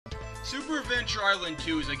Super Adventure Island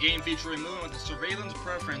 2 is a game featuring moving with a surveillance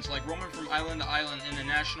preference like roaming from island to island in the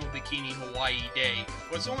National Bikini Hawaii Day.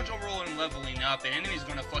 With so much overload and leveling up, an enemy's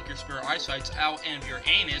gonna fuck your spare eyesights out and your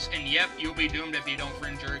anus, and yep, you'll be doomed if you don't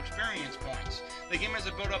fringe your experience points. The game has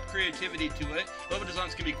a built-up creativity to it. Level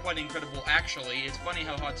designs can be quite incredible actually. It's funny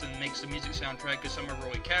how Hudson makes the music soundtrack because some are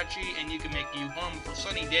really catchy, and you can make you hum for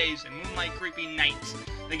sunny days and moonlight creepy nights.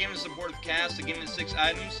 The game is a supportive cast, the game has 6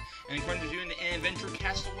 items, and encourages you into an adventure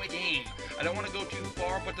castaway game. I don't want to go too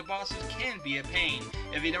far, but the bosses can be a pain.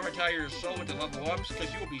 If you don't retire your soul with the level ups,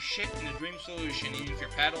 because you will be shit in the dream solution even if you're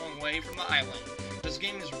paddling away from the island. This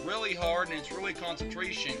game is really hard and it's really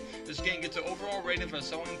concentration. This game gets an overall rating of a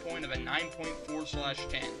selling point of a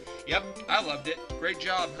 9.4/10. Yep, I loved it. Great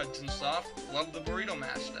job, Hudson Soft. Love the Burrito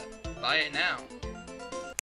Master. Buy it now.